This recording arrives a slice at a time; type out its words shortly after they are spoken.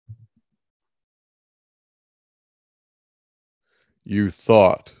You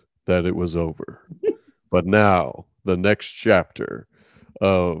thought that it was over, but now the next chapter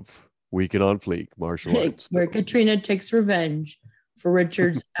of Weekend on Fleek martial arts Where film. Katrina takes revenge for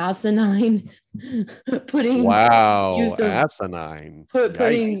Richard's asinine putting Wow, use of asinine. putting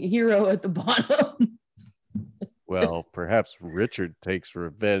Yikes. hero at the bottom. Well, perhaps Richard takes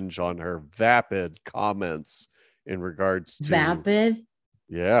revenge on her vapid comments in regards to, Vapid.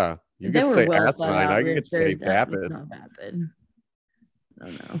 yeah, you They get to were say well thought asinine, out, I get to say Richard. That was vapid. not vapid. No,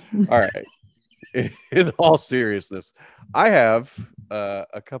 no. All right. In all seriousness, I have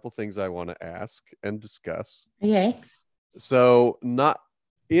a couple things I want to ask and discuss. Okay. So, not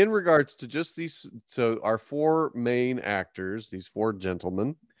in regards to just these, so our four main actors, these four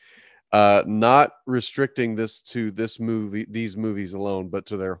gentlemen, not restricting this to these movies alone, but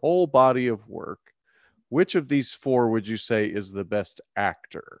to their whole body of work. Which of these four would you say is the best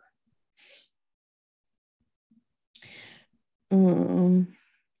actor? Um,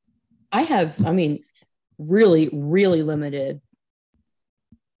 I have, I mean, really, really limited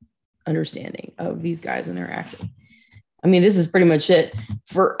understanding of these guys and their acting. I mean, this is pretty much it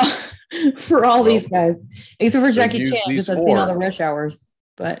for for all Well, these guys, except for then Jackie Chan, use these because I've seen all four. the Rush Hours.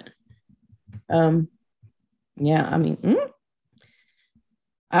 But um, yeah, I mean,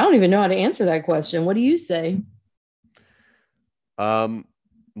 I don't even know how to answer that question. What do you say? Um,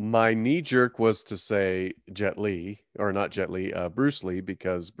 my knee jerk was to say Jet Li, or not Jet Li, Bruce Lee,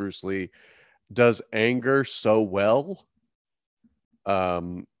 because Bruce Lee does anger so well.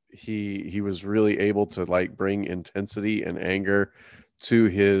 He was really able to like bring intensity and anger to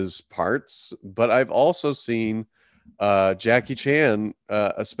his parts. But I've also seen Jackie Chan,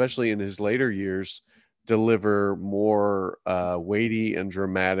 especially in his later years, deliver more weighty and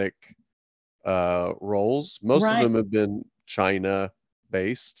dramatic roles. Most of Right. them have been China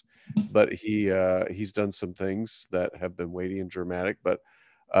based, but he's done some things that have been weighty and dramatic. But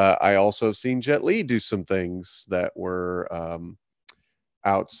I also have seen Jet Li do some things that were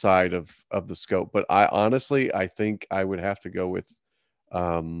outside of the scope. But I honestly, I think I would have to go with,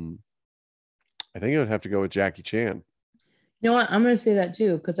 um, I think I would have to go with Jackie Chan. You know what? I'm going to say that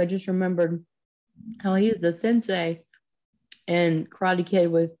too, because I just remembered how he was the sensei in Karate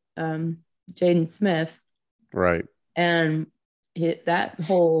Kid with Jaden Smith. Right. And that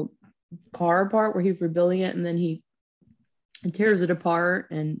whole car part where he's rebuilding it and then he tears it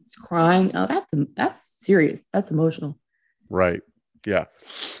apart and it's crying. Oh, that's serious. That's emotional. Right. Yeah.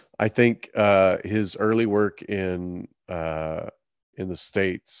 I think his early work in the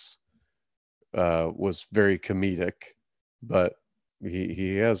States was very comedic, but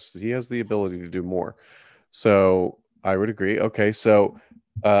he has the ability to do more. So I would agree. Okay, so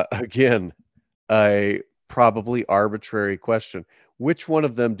again, a probably arbitrary question. Which one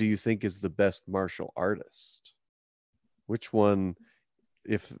of them do you think is the best martial artist? Which one,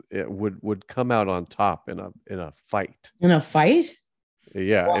 if it would come out on top in a fight? In a fight?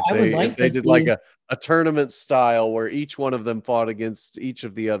 Yeah, Well, if I would they if like to they did like see, a tournament style where each one of them fought against each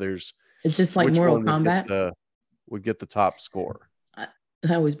of the others, is this like which Mortal one Kombat? would get the top score? I,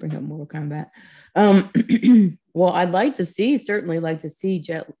 I always bring up Mortal Kombat. Well, I'd like to see, certainly like to see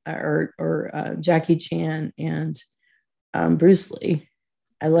Jackie Chan and Bruce Lee.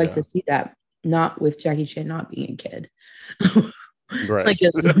 I'd like Yeah, to see that, not with Jackie Chan not being a kid, right. like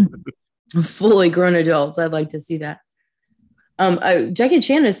just fully grown adults. I'd like to see that. Jackie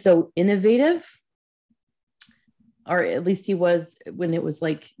Chan is so innovative, or at least he was when it was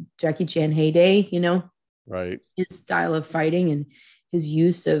like Jackie Chan heyday. Right. His style of fighting and his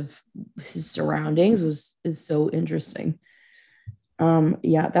use of his surroundings is so interesting.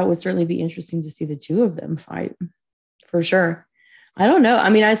 Yeah, that would certainly be interesting to see the two of them fight for sure. I don't know. I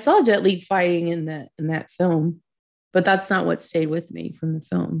mean, I saw Jet Li fighting in that film, but that's not what stayed with me from the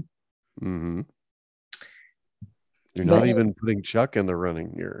film. Hmm. You're not But even putting Chuck in the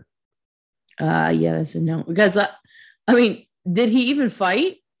running here. yeah, that's a no. Because I mean, did he even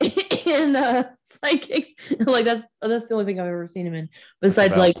fight in Psychics? Like that's the only thing I've ever seen him in, That's a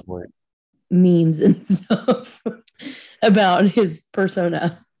besides valid like point. memes and stuff about his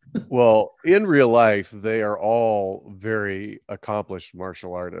persona. Well, in real life, they are all very accomplished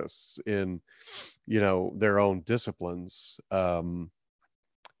martial artists in, their own disciplines.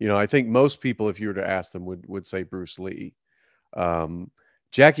 I think most people, if you were to ask them, would say Bruce Lee. Um,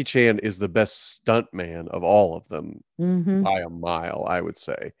 Jackie Chan is the best stunt man of all of them Mm-hmm. by a mile, I would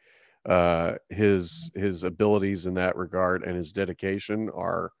say. His abilities in that regard and his dedication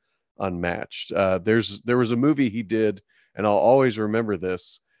are unmatched. There was a movie he did, and I'll always remember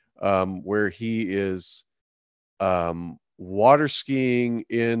this, where he is water skiing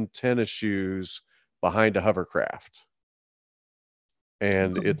in tennis shoes behind a hovercraft.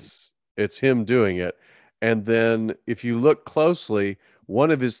 and it's him doing it. And then if you look closely,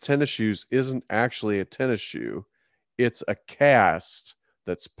 one of his tennis shoes isn't actually a tennis shoe. It's a cast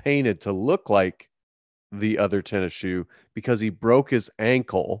that's painted to look like the other tennis shoe because he broke his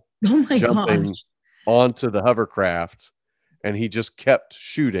ankle Oh my jumping gosh. onto the hovercraft, and he just kept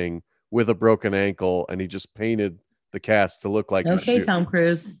shooting with a broken ankle, and he just painted the cast to look like his Okay, shoe. Tom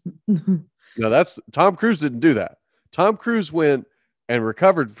Cruise. No, that's Tom Cruise didn't do that. Tom Cruise went and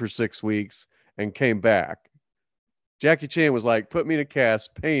recovered for 6 weeks and came back. Jackie Chan was like, "Put me in a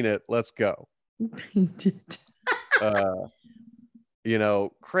cast, paint it, let's go." Uh,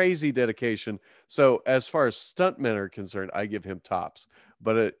 crazy dedication. So as far as stuntmen are concerned, I give him tops.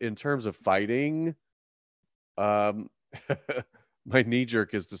 But in terms of fighting, um, my knee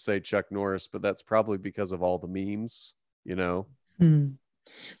jerk is to say Chuck Norris, but that's probably because of all the memes, Hmm.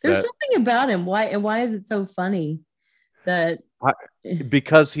 There's that something about him. Why is it so funny that I,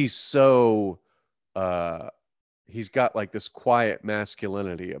 because uh, he's got like this quiet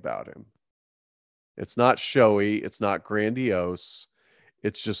masculinity about him. It's not showy, it's not grandiose.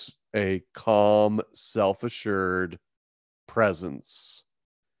 It's just a calm, self-assured presence.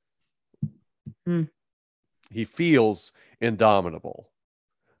 Hmm. He feels indomitable.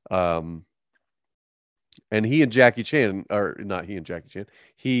 Um, and he and Jackie Chan, or not he and Jackie Chan,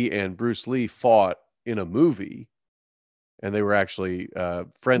 he and Bruce Lee fought in a movie, and they were actually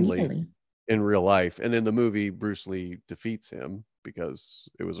friendly Really? in real life. And in the movie, Bruce Lee defeats him because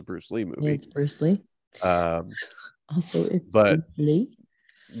it was a Bruce Lee Yeah, movie. it's Bruce Lee. Um, Also, it's but Bruce Lee.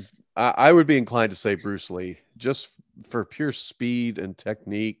 I would be inclined to say Bruce Lee, just for pure speed and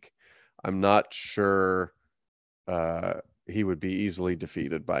technique. I'm not sure he would be easily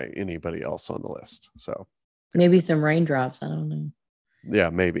defeated by anybody else on the list. So, yeah, Maybe some raindrops. I don't know. yeah,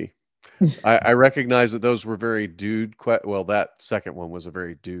 maybe. I recognize that those were very well, that second one was a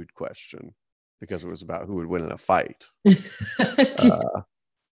very dude question because it was about who would win in a fight.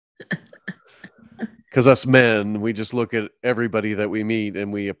 Because us men, we just look at everybody that we meet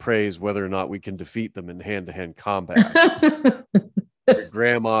and we appraise whether or not we can defeat them in hand-to-hand combat. Your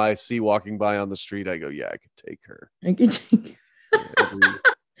grandma I see walking by on the street, I go, yeah, I could take her. I could take Every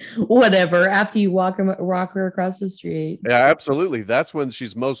whatever after you rock her across the street. Yeah, absolutely. That's when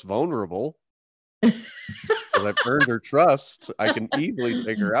she's most vulnerable because I've earned her trust. I can easily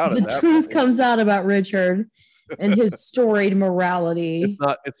take her out at The that truth point. comes out about Richard and his storied morality.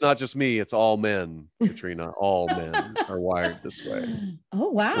 It's not just me, it's all men, Katrina. All men are wired this way. Oh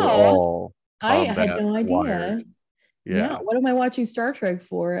We're wow. all I had combat no wired. idea. Yeah. Yeah. What am I watching Star Trek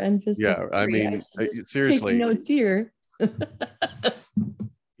for? And Fist of Yeah. I Fury. I mean, should just taking seriously, notes here.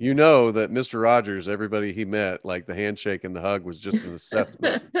 you know that Mr. Rogers, everybody he met, like the handshake and the hug was just an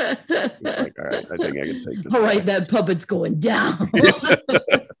assessment. It's like, all right, I think I can take this All guy. right, that puppet's going down.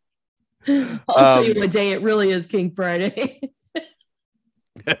 I'll show you um, what day it really is, King Friday.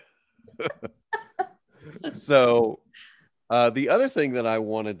 so the other thing that I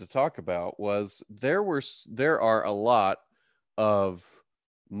wanted to talk about was there are a lot of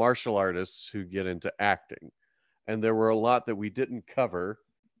martial artists who get into acting, and there were a lot that we didn't cover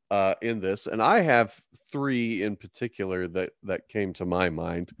in this, and I have three in particular that came to my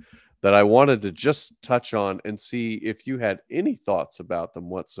mind that I wanted to just touch on and see if you had any thoughts about them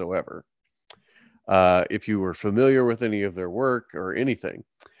whatsoever. If you were familiar with any of their work or anything.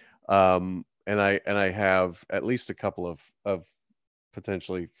 And I have at least a couple of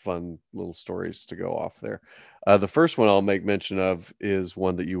potentially fun little stories to go off there. The first one I'll make mention of is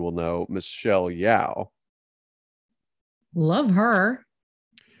one that you will know, Michelle Yao. Love her.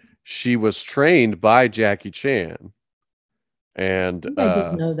 She was trained by Jackie Chan, and I think I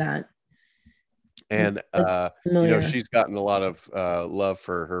didn't know that. and That's familiar. she's gotten a lot of love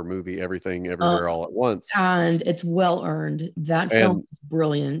for her movie Everything Uh, Everywhere All at Once, and it's well earned. That film and is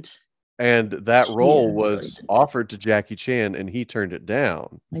brilliant. and that She role is was brilliant. offered to Jackie Chan, and he turned it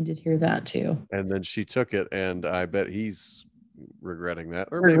down. I did hear that too. And then she took it, and I bet he's regretting that,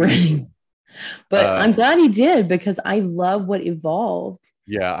 or maybe he isn't. Regretting. But Uh, I'm glad he did because I love what evolved.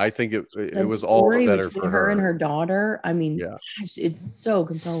 yeah, I think it That was all the story better between for her and her. her daughter. I mean, Yeah. gosh, it's so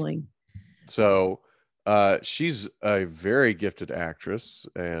compelling. So she's a very gifted actress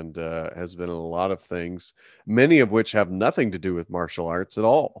and has been in a lot of things, many of which have nothing to do with martial arts at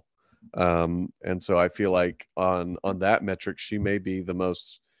all. And so I feel like on that metric, she may be the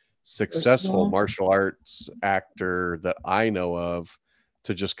most successful Versatile. martial arts actor that I know of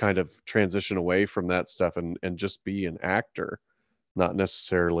to just kind of transition away from that stuff and just be an actor, not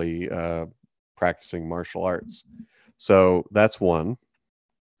necessarily practicing martial arts. So that's one.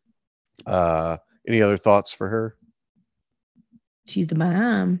 Uh, any other thoughts for her? She's the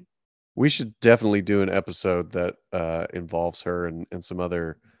mom. We should definitely do an episode that involves her and some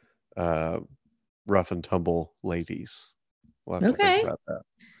other uh, rough and tumble ladies. We'll have to think Okay. about that.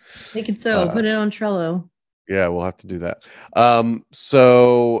 Make it so. Uh, Put it on Trello. yeah, we'll have to do that.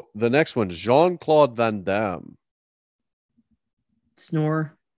 So the next one, Jean-Claude Van Damme.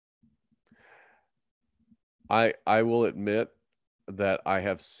 Snore. I will admit that I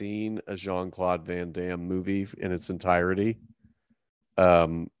have seen a Jean-Claude Van Damme movie in its entirety.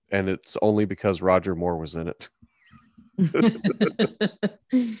 And it's only because Roger Moore was in it.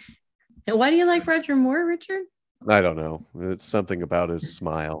 And why do you like Roger Moore, Richard? I don't know. It's something about his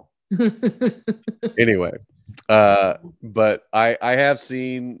smile. Anyway, but I have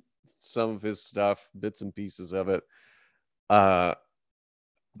seen some of his stuff, bits and pieces of it. Uh,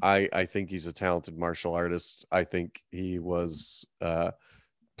 I think he's a talented martial artist. I think he was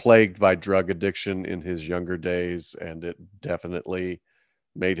plagued by drug addiction in his younger days, and it definitely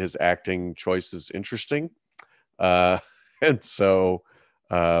made his acting choices interesting. Uh, and so,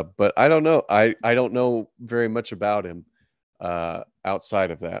 but I don't know. I don't know very much about him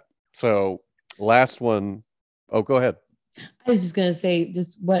outside of that. So, last one. Oh, go ahead. I was just gonna say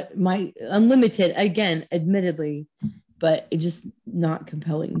just what my unlimited again, admittedly, but it just not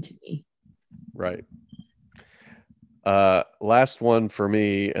compelling to me. Right. Last one for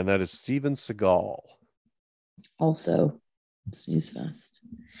me, and that is Steven Seagal. Also, snooze fest.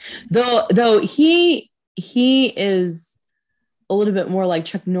 Though he is a little bit more like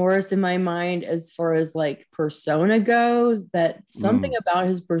Chuck Norris in my mind as far as like persona goes. That something Mm. about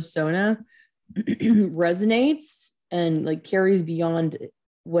his persona resonates and like carries beyond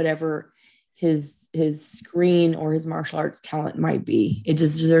whatever his screen or his martial arts talent might be. It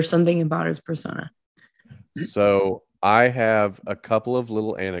just there's something about his persona. So I have a couple of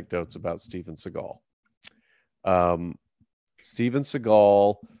little anecdotes about Steven Seagal. Um, Steven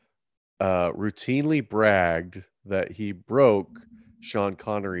Seagal routinely bragged that he broke Sean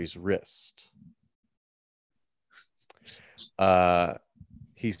Connery's wrist. Uh,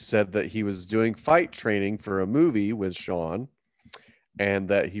 he said that he was doing fight training for a movie with Sean and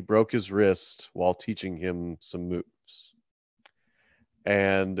that he broke his wrist while teaching him some moves.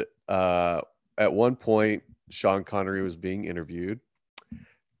 And at one point, Sean Connery was being interviewed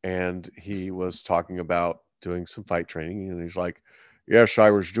and he was talking about doing some fight training. And he's like, yes,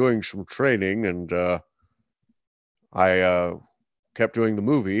 I was doing some training and I kept doing the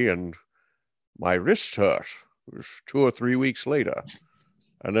movie and my wrist hurt. It was 2 or 3 weeks later.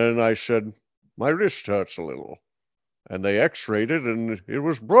 And then I said, my wrist hurts a little. And they x-rayed it and it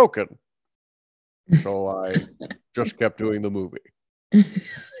was broken. So I just kept doing the movie.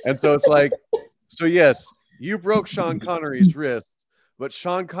 And so it's like, so yes, you broke Sean Connery's wrist, but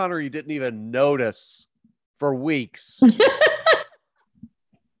Sean Connery didn't even notice for weeks.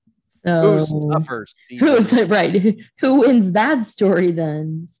 Who's So tougher, who's Stephen? right? Who wins that story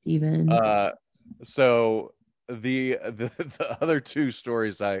then, Stephen? Uh, so the other two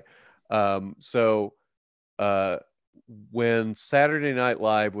stories so uh when Saturday Night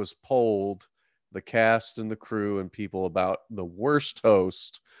Live was polled, the cast and the crew and people about the worst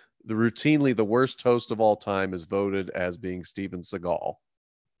host, routinely the worst host of all time is voted as being Steven Seagal.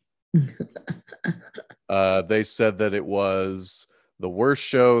 They said that it was the worst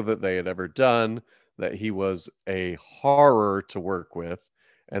show that they had ever done, that he was a horror to work with,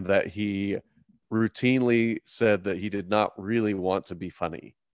 and that he routinely said that he did not really want to be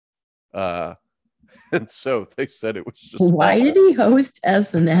funny. Uh, and so they said it was just Why did awful. he host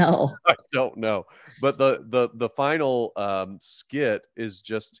SNL? I don't know, but the final skit is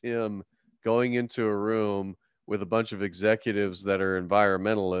just him going into a room with a bunch of executives that are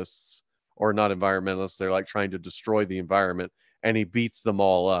environmentalists or not environmentalists. They're like trying to destroy the environment, and he beats them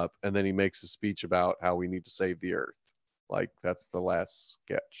all up, and then he makes a speech about how we need to save the earth. Like that's the last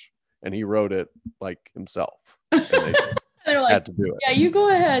sketch, and he wrote it like himself, and they They're like, had to do it. yeah, you go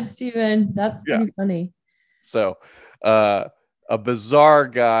ahead, Stephen. That's Yeah. pretty funny. So, a bizarre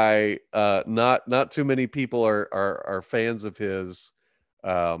guy. Not too many people are fans of his.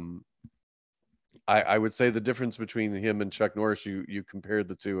 Um, I would say the difference between him and Chuck Norris. You compared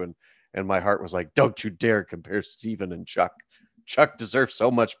the two, and my heart was like, don't you dare compare Steven and Chuck. Chuck deserves so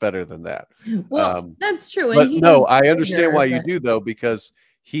much better than that. Well, that's true. And But he no, is I understand bigger, why you but do though, because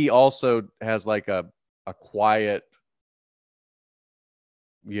he also has like a quiet,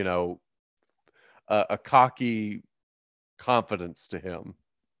 you know, a cocky confidence to him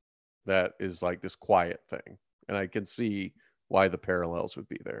that is like this quiet thing. And I can see why the parallels would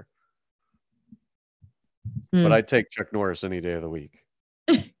be there. But hmm. I'd take Chuck Norris any day of the week.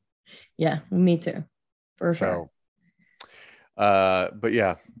 Yeah, me too. For sure. So, But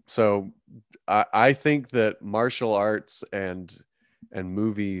yeah, so I think that martial arts and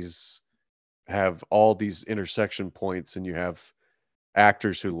movies have all these intersection points, and you have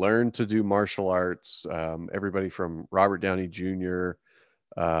actors who learn to do martial arts. Everybody from Robert Downey Jr.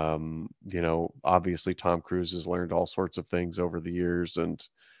 Obviously Tom Cruise has learned all sorts of things over the years, and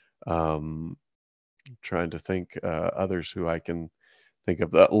um, trying to think others who I can think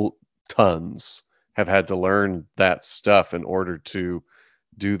of. Tons have had to learn that stuff in order to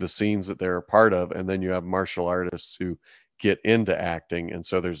do the scenes that they're a part of, and then you have martial artists who get into acting, and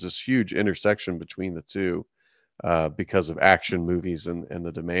so there's this huge intersection between the two because of action movies and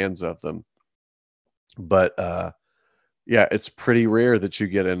the demands of them. But yeah, it's pretty rare that you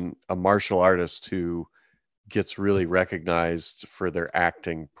get a martial artist who gets really recognized for their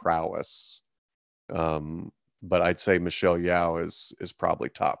acting prowess. Um, but I'd say Michelle Yao is probably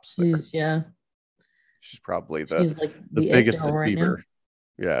tops there. Yeah. She's probably She's like the the it biggest girl right now. achiever.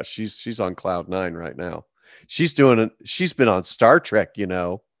 Yeah, she's on cloud nine right now. She's been on Star Trek, Had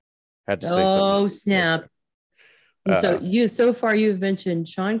to say something Oh about Star snap! Trek. And so far you've mentioned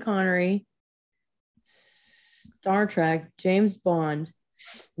Sean Connery, Star Trek, James Bond.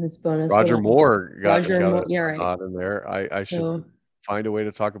 This bonus. What Roger else? Moore got Roger got Moore. a Yeah, right. nod in there. I should So find a way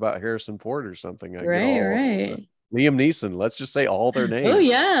to talk about Harrison Ford or something. I get right, all right. Liam Neeson. Let's just say all their Oh names.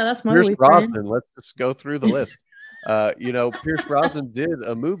 yeah, that's my Pierce boyfriend. Brosnan. Let's just go through the list. Pierce Brosnan did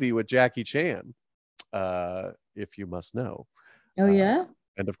a movie with Jackie Chan. If you must know. Oh Uh, yeah.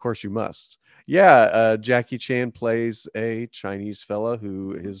 and of course you must. Yeah, Jackie Chan plays a Chinese fella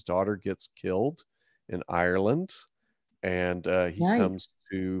who his daughter gets killed in Ireland, and he Nice. comes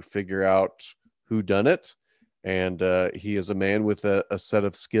to figure out who done it. And he is a man with a set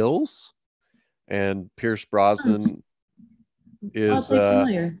of skills. And Pierce Sounds Brosnan is, oddly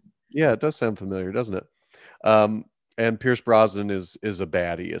familiar. yeah, it does sound familiar, doesn't it? Um, and Pierce Brosnan is a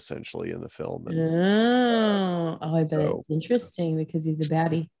baddie essentially in the film, and Oh, I bet so it's interesting because he's a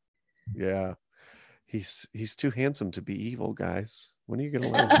baddie. yeah, he's too handsome to be evil, guys. When are you gonna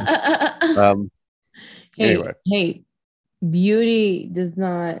learn? Um, anyway, Hey, beauty does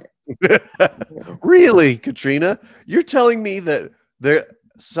not. really, Katrina, you're telling me that there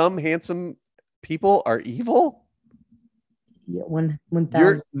some handsome people are evil? Yeah, one Your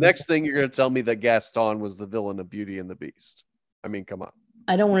thousand next percent. thing you're gonna tell me that Gaston was the villain of Beauty and the Beast. I mean, come on.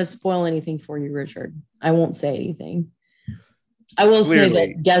 I don't want to spoil anything for you, Richard. I won't say anything. I will say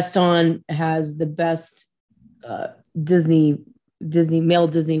Clearly, that Gaston has the best uh, Disney male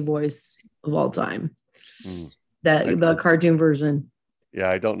Disney voice of all time. mm, I That the don't. cartoon version. Yeah,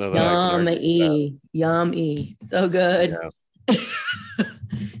 I don't know that I can argue with that. Yummy, so good. Yeah.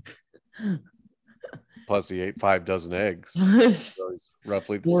 Plus, he ate 5 dozen eggs. So he's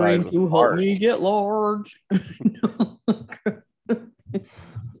roughly the size Going of to help Marge. me get large.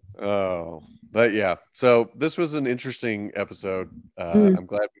 Oh, but yeah. So this was an interesting episode. Mm. I'm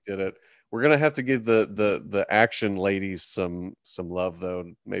glad we did it. We're gonna have to give the action ladies some love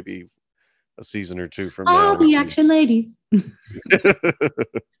though. Maybe a season or two from now. All the action ladies,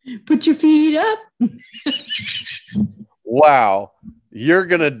 put your feet up. Wow, you're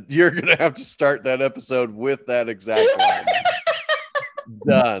gonna have to start that episode with that exact line.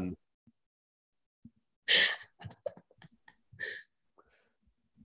 Done.